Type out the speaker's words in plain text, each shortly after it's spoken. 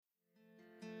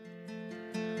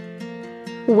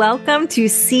Welcome to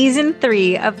Season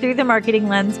 3 of Through the Marketing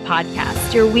Lens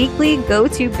podcast, your weekly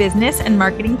go-to business and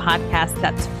marketing podcast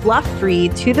that's fluff-free,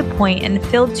 to the point, and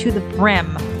filled to the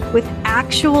brim with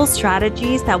actual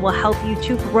strategies that will help you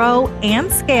to grow and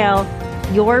scale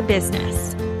your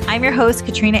business. I'm your host,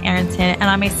 Katrina Aronson, and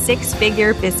I'm a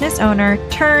six-figure business owner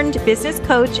turned business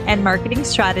coach and marketing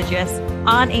strategist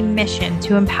on a mission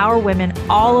to empower women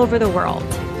all over the world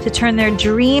to turn their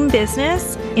dream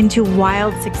business into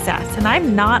wild success. And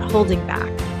I'm not holding back.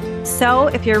 So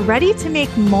if you're ready to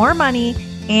make more money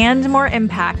and more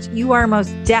impact, you are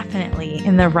most definitely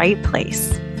in the right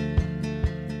place.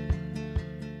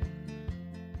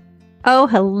 Oh,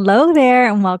 hello there,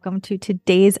 and welcome to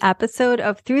today's episode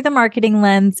of Through the Marketing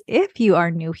Lens. If you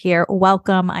are new here,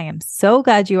 welcome. I am so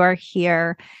glad you are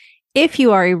here. If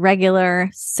you are a regular,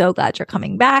 so glad you're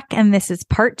coming back. And this is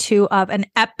part 2 of an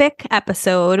epic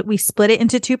episode. We split it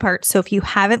into 2 parts. So if you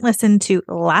haven't listened to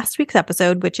last week's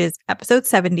episode, which is episode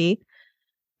 70,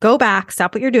 go back,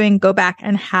 stop what you're doing, go back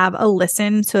and have a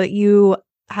listen so that you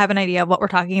have an idea of what we're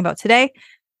talking about today.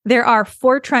 There are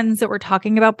 4 trends that we're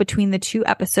talking about between the 2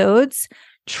 episodes.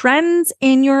 Trends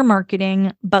in your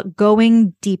marketing, but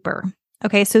going deeper.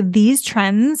 Okay, so these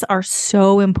trends are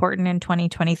so important in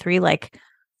 2023, like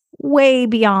way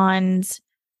beyond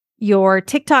your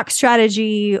TikTok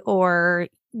strategy or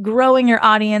growing your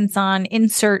audience on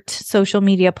insert social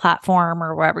media platform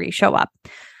or wherever you show up.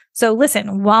 So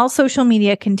listen, while social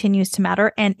media continues to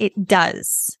matter, and it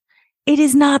does, it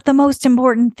is not the most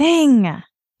important thing.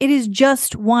 It is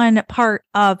just one part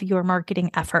of your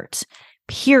marketing effort,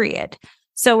 period.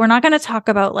 So we're not going to talk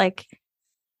about like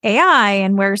AI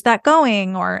and where's that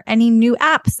going or any new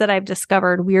apps that I've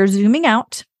discovered. We are zooming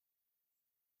out,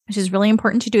 which is really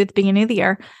important to do at the beginning of the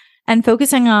year, and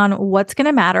focusing on what's going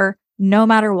to matter no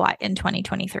matter what in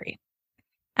 2023.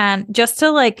 And just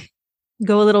to like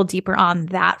go a little deeper on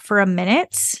that for a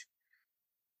minute,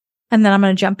 and then I'm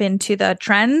going to jump into the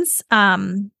trends.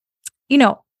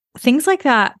 Things like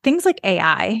that, things like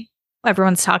AI,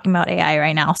 everyone's talking about AI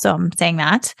right now. So I'm saying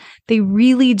that they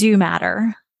really do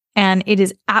matter. And it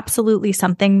is absolutely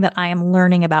something that I am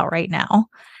learning about right now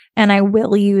and I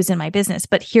will use in my business.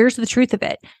 But here's the truth of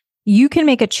it. You can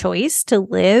make a choice to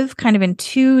live kind of in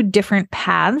 2 different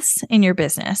paths in your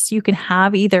business. You can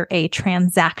have either a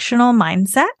transactional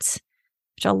mindset,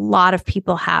 which a lot of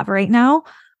people have right now,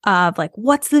 of like,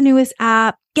 what's the newest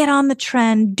app? Get on the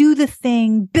trend, do the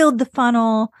thing, build the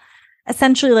funnel.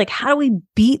 Essentially, like, how do we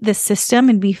beat the system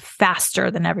and be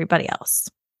faster than everybody else?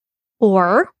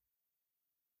 Or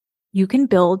you can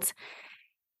build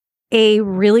a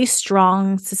really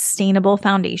strong, sustainable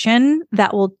foundation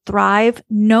that will thrive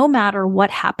no matter what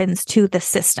happens to the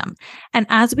system. And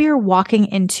as we are walking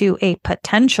into a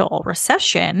potential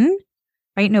recession,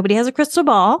 right? Nobody has a crystal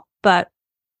ball, but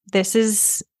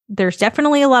there's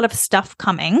definitely a lot of stuff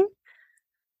coming.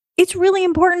 It's really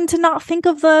important to not think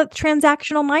of the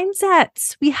transactional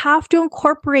mindsets. We have to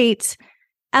incorporate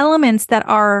elements that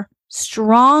are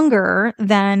stronger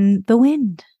than the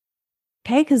wind.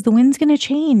 Okay, because the wind's going to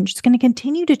change. It's going to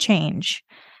continue to change.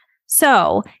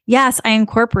 So yes, I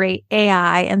incorporate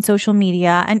AI and social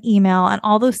media and email and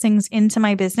all those things into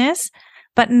my business,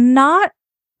 but no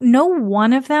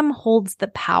one of them holds the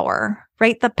power,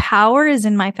 right? The power is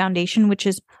in my foundation, which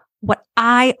is what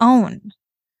I own.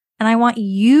 And I want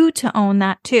you to own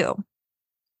that too.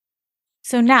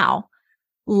 So now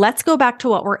let's go back to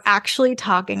what we're actually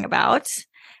talking about.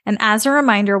 And as a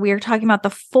reminder, we are talking about the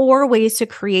 4 ways to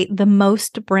create the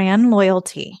most brand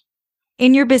loyalty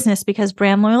in your business, because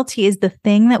brand loyalty is the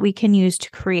thing that we can use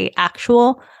to create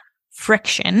actual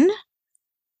friction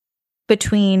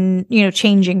between,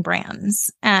 changing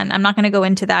brands. And I'm not going to go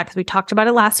into that because we talked about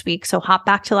it last week. So hop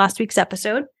back to last week's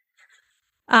episode.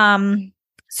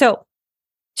 So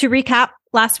to recap,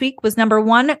 last week was number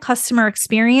 1, customer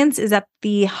experience is at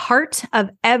the heart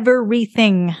of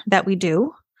everything that we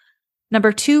do.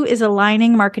 Number 2 is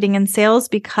aligning marketing and sales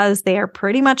because they are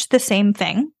pretty much the same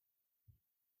thing.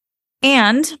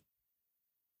 And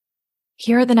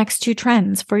here are the next 2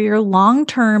 trends for your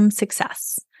long-term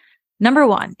success. Number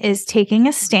 1 is taking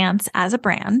a stance as a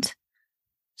brand,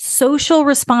 social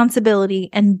responsibility,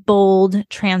 and bold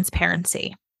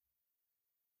transparency.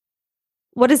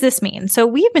 What does this mean? So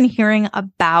we've been hearing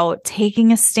about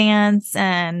taking a stance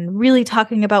and really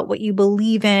talking about what you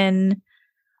believe in.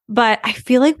 But I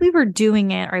feel like we were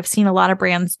doing it, or I've seen a lot of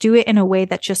brands do it in a way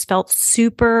that just felt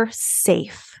super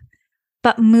safe.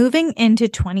 But moving into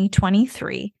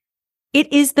 2023,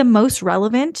 it is the most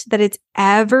relevant that it's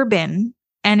ever been.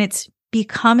 And it's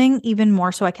becoming even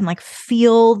more so. I can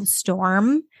feel the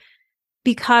storm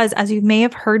because, as you may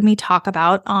have heard me talk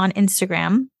about on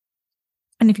Instagram,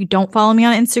 And if you don't follow me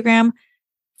on Instagram,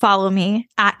 follow me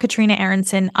at Katrina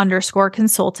Aronson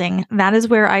 _consulting. That is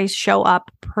where I show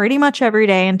up pretty much every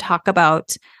day and talk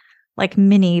about like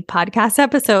mini podcast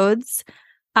episodes.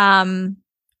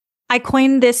 I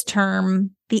coined this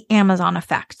term, the Amazon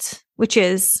effect, which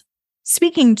is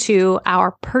speaking to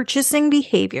our purchasing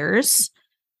behaviors,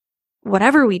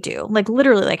 whatever we do, like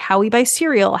literally like how we buy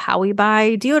cereal, how we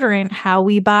buy deodorant, how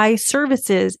we buy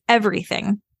services,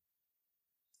 everything.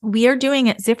 We are doing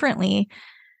it differently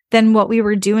than what we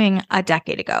were doing a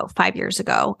decade ago, 5 years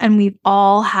ago. And we've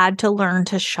all had to learn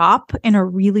to shop in a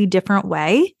really different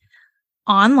way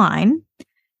online.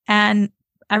 And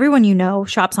everyone you know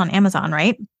shops on Amazon,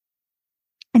 right?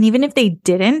 And even if they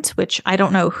didn't, which I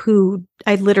don't know who,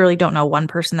 I literally don't know one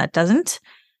person that doesn't,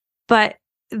 but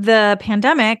the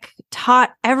pandemic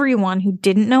taught everyone who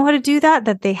didn't know how to do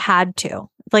that they had to,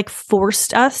 like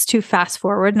forced us to fast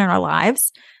forward in our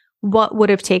lives what would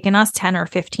have taken us 10 or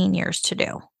 15 years to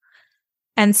do.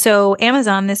 And so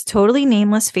Amazon, this totally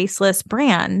nameless, faceless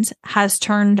brand, has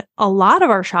turned a lot of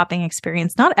our shopping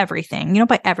experience, not everything, you don't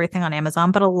buy everything on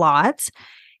Amazon, but a lot,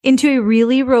 into a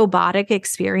really robotic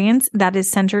experience that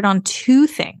is centered on two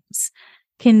things,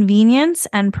 convenience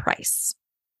and price,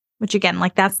 which again,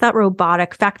 like that's that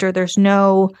robotic factor. There's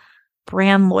no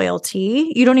brand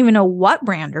loyalty. You don't even know what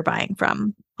brand you're buying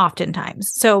from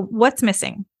oftentimes. So what's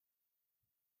missing?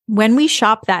 When we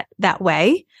shop that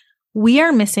way, we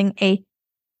are missing an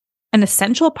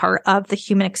essential part of the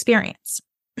human experience.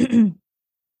 And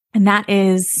that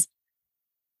is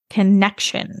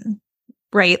connection,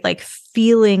 right? Like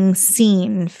feeling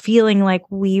seen, feeling like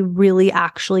we really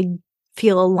actually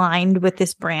feel aligned with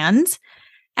this brand.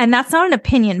 And that's not an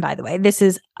opinion, by the way. This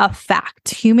is a fact.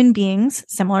 Human beings,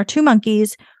 similar to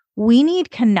monkeys, we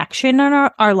need connection in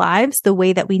our lives the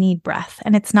way that we need breath.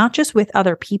 And it's not just with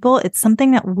other people. It's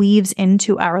something that weaves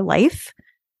into our life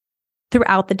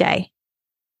throughout the day.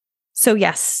 So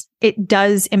yes, it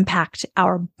does impact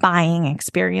our buying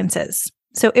experiences.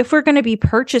 So if we're going to be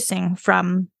purchasing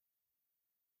from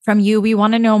you, we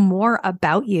want to know more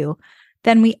about you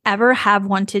than we ever have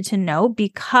wanted to know,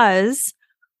 because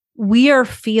we are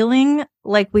feeling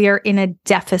like we are in a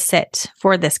deficit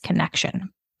for this connection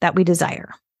that we desire.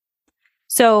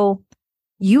 So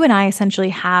you and I essentially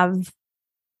have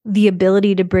the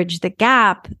ability to bridge the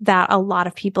gap that a lot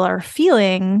of people are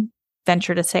feeling,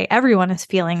 venture to say everyone is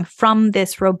feeling, from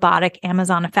this robotic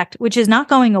Amazon effect, which is not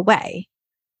going away,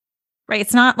 right?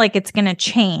 It's not like it's going to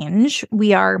change.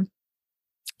 We are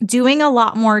doing a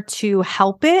lot more to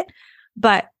help it,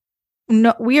 but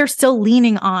no, we are still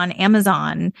leaning on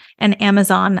Amazon and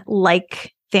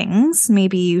Amazon-like things.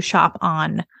 Maybe you shop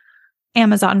on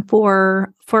Amazon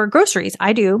for groceries.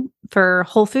 I do for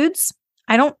Whole Foods.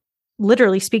 I don't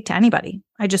literally speak to anybody.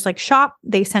 I just like shop.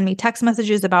 They send me text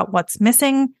messages about what's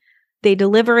missing. They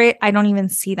deliver it. I don't even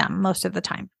see them most of the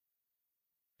time.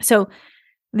 So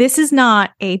this is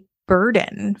not a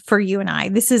burden for you and I.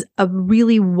 This is a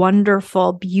really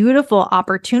wonderful, beautiful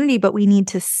opportunity, but we need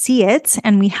to see it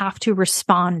and we have to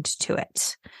respond to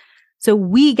it. So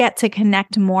we get to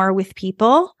connect more with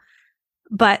people,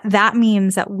 but that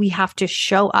means that we have to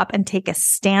show up and take a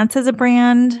stance as a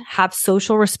brand, have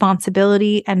social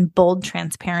responsibility, and bold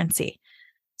transparency.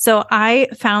 So I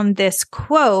found this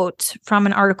quote from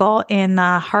an article in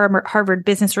the Harvard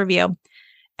Business Review,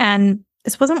 and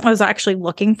this wasn't what I was actually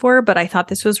looking for, but I thought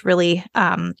this was really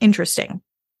interesting.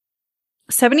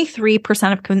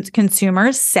 73% of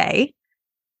consumers say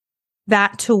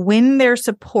that to win their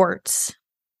support,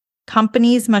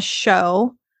 companies must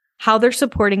show how they're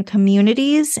supporting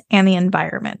communities and the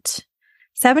environment.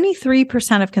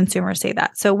 73% of consumers say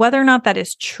that. So whether or not that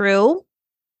is true,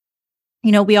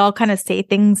 you know, we all kind of say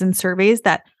things in surveys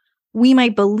that we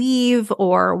might believe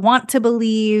or want to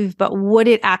believe, but would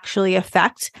it actually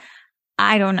affect?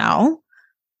 I don't know.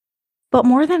 But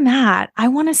more than that, I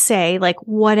want to say, like,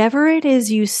 whatever it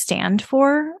is you stand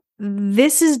for,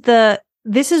 this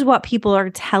is what people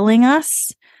are telling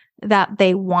us that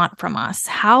they want from us.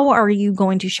 How are you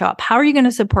going to show up? How are you going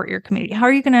to support your community? How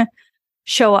are you going to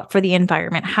show up for the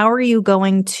environment? How are you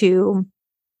going to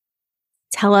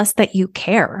tell us that you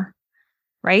care?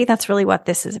 Right? That's really what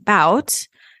this is about.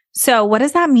 So what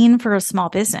does that mean for a small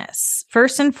business?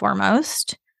 First and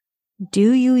foremost,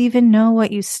 do you even know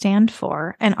what you stand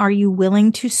for? And are you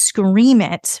willing to scream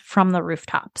it from the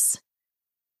rooftops?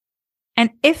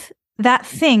 And if that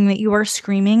thing that you are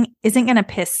screaming isn't going to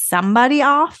piss somebody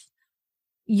off,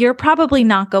 you're probably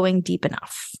not going deep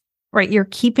enough, right? You're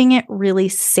keeping it really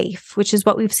safe, which is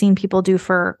what we've seen people do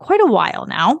for quite a while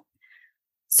now.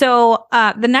 So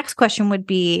the next question would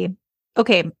be,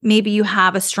 okay, maybe you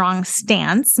have a strong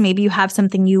stance, maybe you have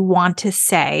something you want to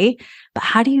say, but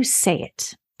how do you say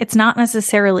it? It's not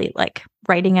necessarily like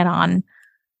writing it on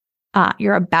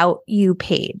your About You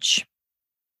page.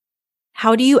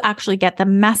 How do you actually get the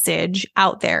message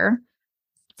out there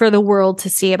for the world to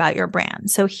see about your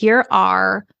brand? So here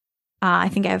are, I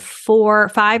think I have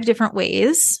 5 different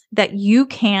ways that you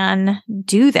can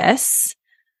do this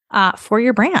for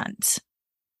your brand.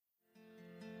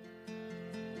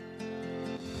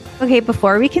 Okay,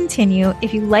 before we continue,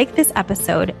 if you like this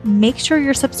episode, make sure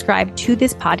you're subscribed to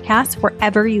this podcast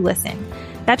wherever you listen.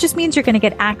 That just means you're going to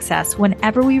get access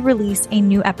whenever we release a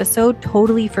new episode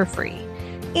totally for free.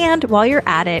 And while you're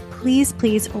at it,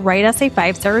 please write us a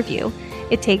 5-star review.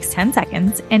 It takes 10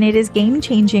 seconds and it is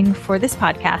game-changing for this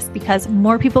podcast because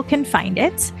more people can find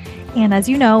it. And as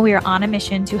you know, we are on a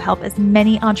mission to help as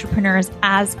many entrepreneurs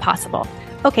as possible.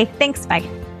 Okay, thanks. Bye.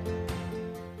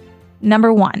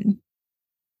 Number 1.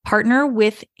 Partner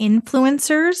with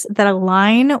influencers that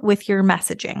align with your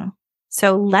messaging.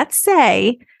 So let's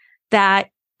say that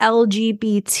the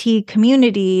LGBT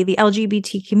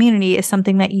community is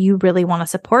something that you really want to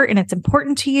support and it's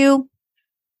important to you.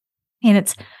 And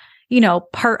it's,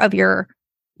 part of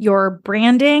your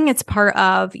branding. It's part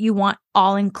of, you want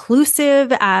all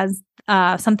inclusive as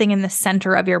something in the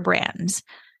center of your brand.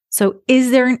 So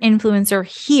is there an influencer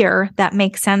here that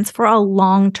makes sense for a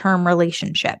long-term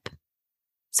relationship?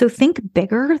 So think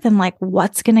bigger than like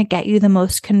what's going to get you the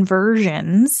most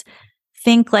conversions.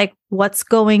 Think like what's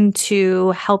going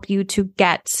to help you to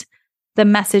get the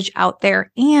message out there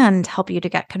and help you to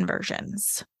get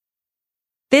conversions.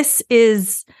 This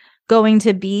is going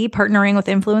to be, partnering with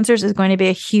influencers is going to be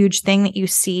a huge thing that you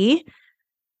see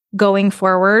going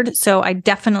forward. So I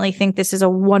definitely think this is a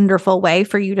wonderful way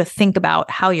for you to think about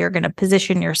how you're going to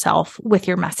position yourself with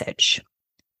your message.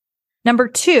 Number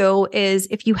 2 is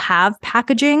if you have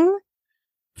packaging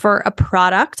for a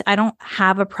product. I don't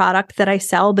have a product that I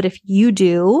sell, but if you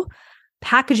do,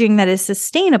 packaging that is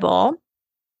sustainable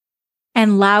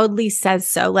and loudly says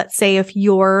so. Let's say if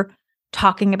you're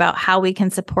talking about how we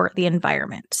can support the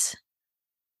environment,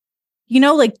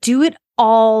 do it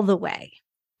all the way.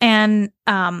 And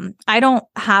I don't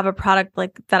have a product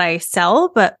like that I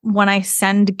sell, but when I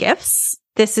send gifts,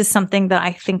 this is something that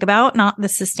I think about, not the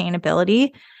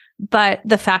sustainability, but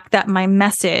the fact that my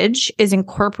message is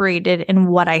incorporated in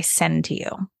what I send to you.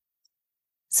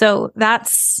 So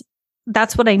that's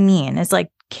what I mean is like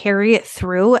carry it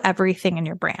through everything in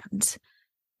your brand.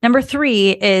 Number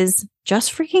 3 is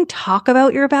just freaking talk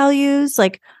about your values.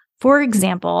 Like, for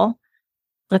example,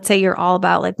 let's say you're all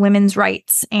about like women's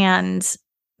rights, and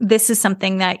this is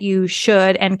something that you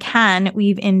should and can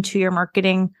weave into your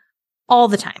marketing all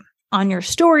the time on your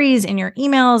stories, in your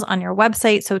emails, on your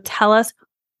website. So tell us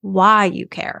why you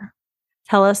care.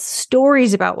 Tell us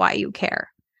stories about why you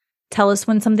care. Tell us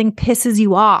when something pisses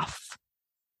you off.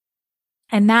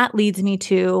 And that leads me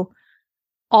to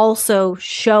also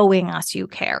showing us you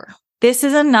care. This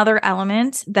is another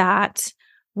element that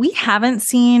we haven't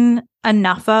seen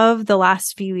enough of the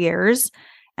last few years,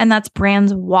 and that's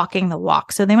brands walking the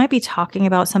walk. So they might be talking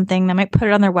about something, they might put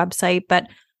it on their website, but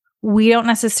we don't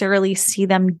necessarily see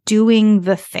them doing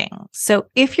the thing. So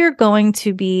if you're going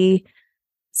to be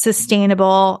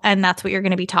sustainable, and that's what you're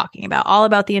going to be talking about, all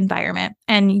about the environment,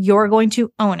 and you're going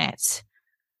to own it,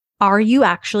 are you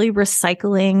actually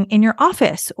recycling in your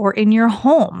office or in your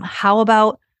home? How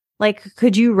about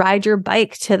could you ride your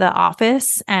bike to the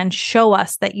office and show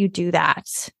us that you do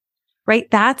that? Right?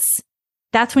 That's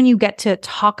when you get to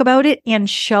talk about it and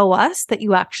show us that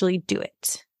you actually do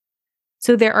it.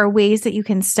 So there are ways that you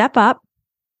can step up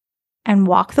and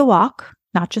walk the walk,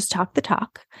 not just talk the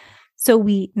talk. So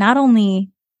we not only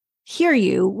hear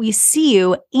you, we see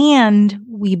you, and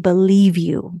we believe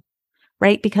you,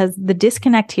 right? Because the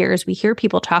disconnect here is we hear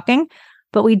people talking,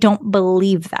 but we don't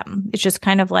believe them. It's just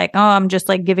kind of like, oh, I'm just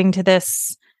like giving to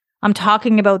this. I'm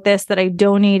talking about this that I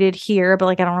donated here, but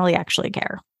I don't really actually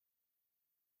care.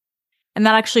 And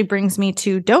that actually brings me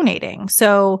to donating.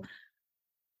 So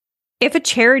if a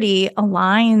charity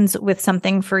aligns with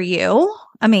something for you,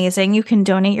 amazing. You can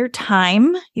donate your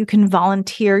time. You can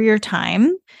volunteer your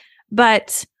time.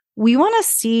 But we want to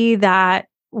see that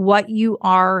what you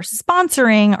are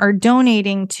sponsoring or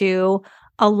donating to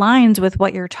aligns with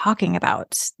what you're talking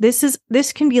about.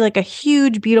 This can be like a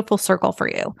huge, beautiful circle for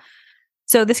you.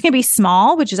 So this can be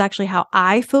small, which is actually how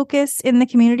I focus in the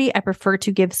community. I prefer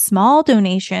to give small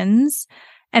donations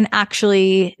and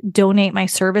actually donate my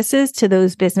services to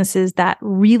those businesses that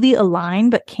really align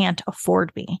but can't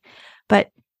afford me. But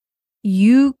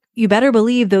you better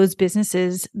believe those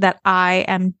businesses that I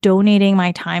am donating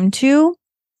my time to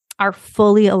are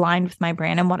fully aligned with my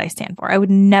brand and what I stand for. I would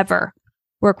never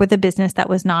work with a business that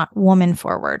was not woman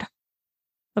forward.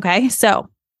 Okay. So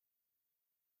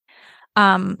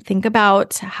think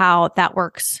about how that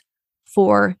works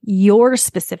for your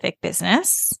specific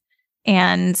business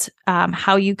and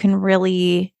how you can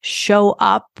really show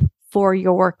up for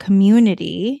your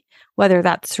community, whether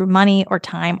that's through money or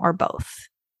time or both.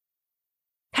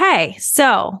 Okay,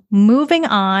 so moving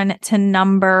on to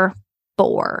number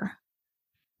 4.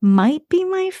 Might be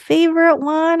my favorite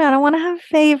one. I don't want to have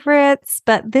favorites,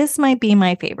 but this might be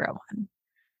my favorite one.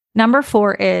 Number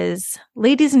 4 is,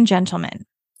 ladies and gentlemen,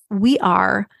 we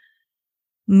are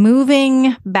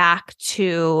moving back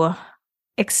to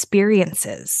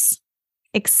experiences.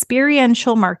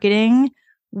 Experiential marketing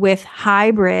with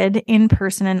hybrid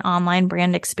in-person and online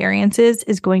brand experiences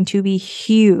is going to be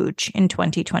huge in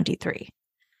 2023.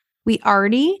 We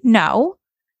already know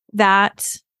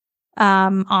that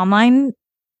online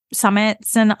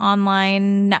summits and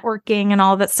online networking and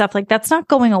all that stuff, like that's not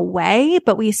going away,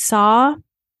 but we saw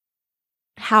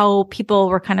how people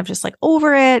were kind of just like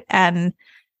over it and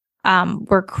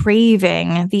were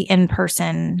craving the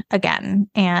in-person again.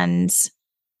 And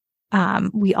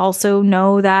we also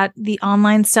know that the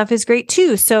online stuff is great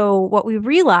too. So what we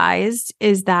realized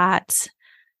is that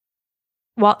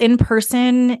while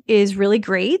in-person is really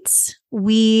great,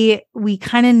 we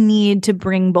kind of need to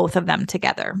bring both of them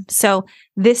together. So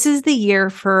this is the year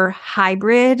for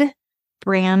hybrid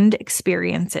brand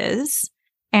experiences.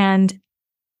 And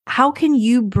how can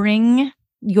you bring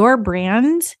your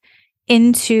brand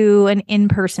into an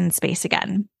in-person space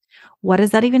again? What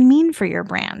does that even mean for your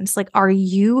brand? Like, are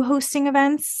you hosting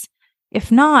events?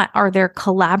 If not, are there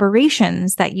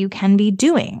collaborations that you can be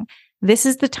doing? This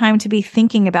is the time to be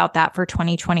thinking about that for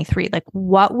 2023. Like,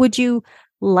 what would you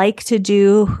like to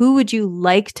do? Who would you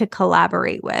like to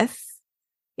collaborate with?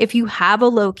 If you have a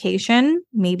location,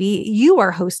 maybe you are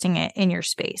hosting it in your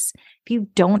space. If you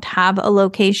don't have a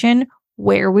location,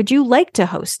 where would you like to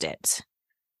host it?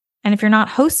 And if you're not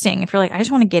hosting, if you're like, I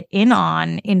just want to get in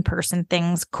on in-person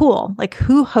things, cool. Like,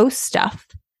 who hosts stuff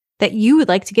that you would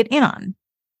like to get in on?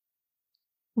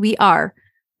 We are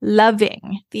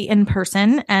loving the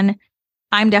in-person, and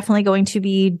I'm definitely going to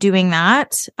be doing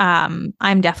that. I'm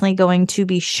definitely going to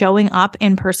be showing up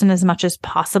in person as much as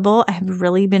possible. I have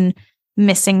really been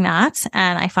missing that,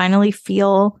 and I finally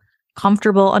feel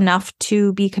comfortable enough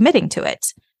to be committing to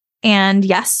it. And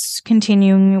yes,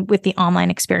 continuing with the online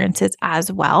experiences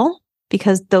as well,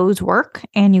 because those work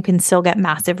and you can still get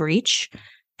massive reach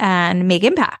and make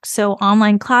impact. So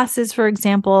online classes, for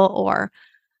example, or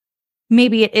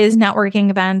maybe it is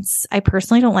networking events. I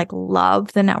personally don't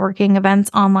love the networking events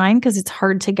online because it's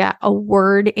hard to get a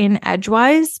word in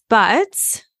edgewise,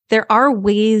 but there are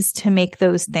ways to make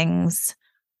those things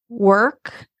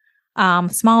work.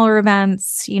 Smaller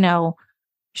events,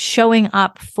 showing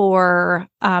up for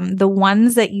the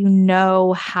ones that you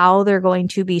know how they're going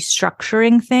to be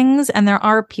structuring things. And there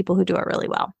are people who do it really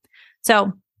well.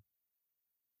 So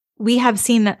we have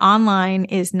seen that online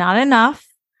is not enough,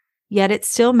 yet it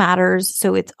still matters.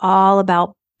 So it's all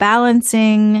about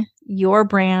balancing your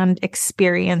brand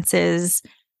experiences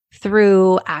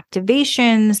through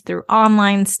activations, through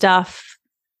online stuff,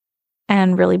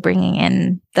 and really bringing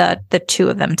in the two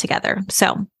of them together.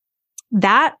 So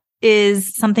that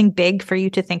is something big for you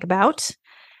to think about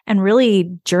and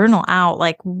really journal out.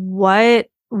 Like, what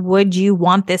would you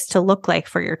want this to look like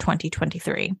for your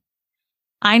 2023?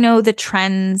 I know the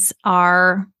trends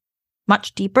are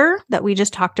much deeper that we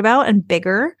just talked about and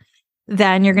bigger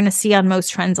than you're going to see on most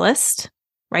trends lists,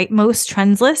 right? Most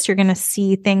trends lists, you're going to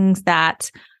see things that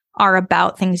are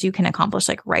about things you can accomplish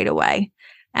like right away.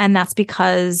 And that's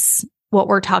because what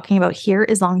we're talking about here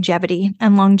is longevity,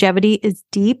 and longevity is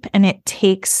deep and it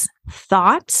takes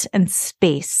thought and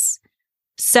space.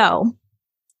 So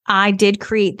I did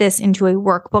create this into a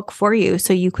workbook for you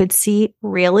so you could see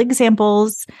real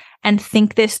examples and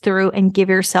think this through and give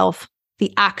yourself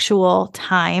the actual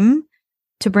time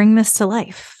to bring this to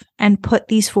life and put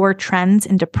these 4 trends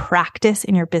into practice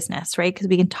in your business, right? Because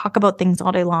we can talk about things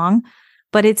all day long,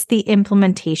 but it's the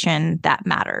implementation that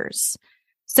matters.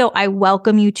 So I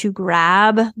welcome you to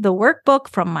grab the workbook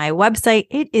from my website.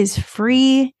 It is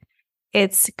free.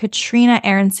 It's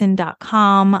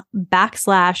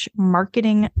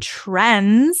katrinaaaronson.com/marketing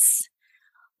trends.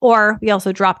 Or we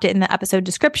also dropped it in the episode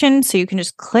description. So you can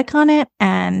just click on it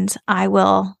and I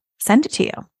will send it to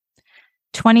you.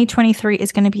 2023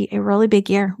 is going to be a really big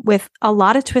year with a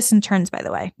lot of twists and turns, by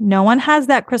the way. No one has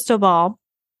that crystal ball.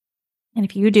 And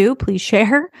if you do, please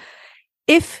share.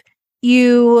 If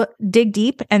you dig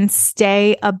deep and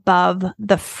stay above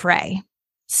the fray,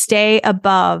 stay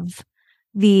above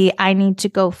I need to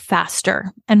go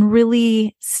faster, and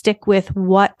really stick with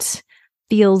what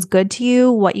feels good to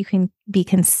you, what you can be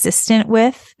consistent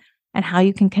with, and how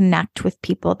you can connect with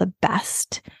people the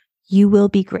best. You will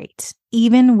be great.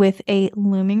 Even with a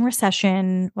looming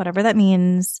recession, whatever that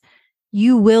means,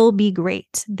 you will be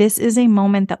great. This is a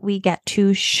moment that we get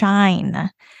to shine.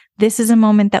 This is a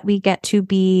moment that we get to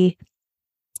be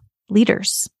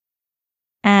leaders.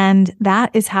 And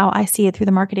that is how I see it through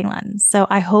the marketing lens. So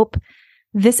I hope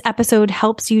this episode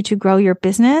helps you to grow your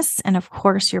business and, of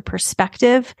course, your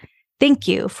perspective. Thank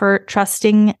you for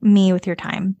trusting me with your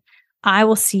time. I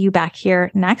will see you back here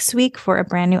next week for a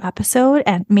brand new episode,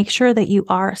 and make sure that you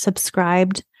are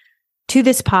subscribed to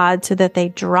this pod so that they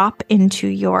drop into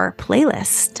your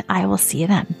playlist. I will see you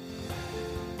then.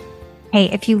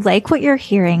 Hey, if you like what you're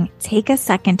hearing, take a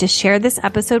second to share this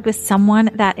episode with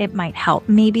someone that it might help.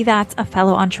 Maybe that's a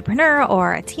fellow entrepreneur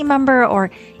or a team member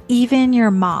or even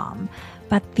your mom.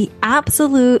 But the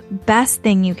absolute best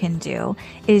thing you can do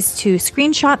is to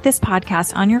screenshot this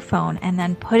podcast on your phone and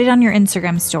then put it on your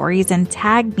Instagram stories and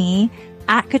tag me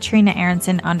at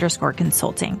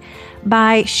Katrina_Aronson_consulting.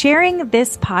 By sharing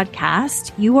this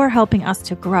podcast, you are helping us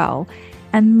to grow,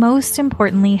 and most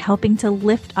importantly, helping to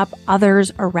lift up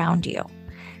others around you.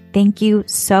 Thank you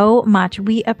so much.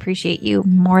 We appreciate you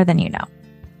more than you know.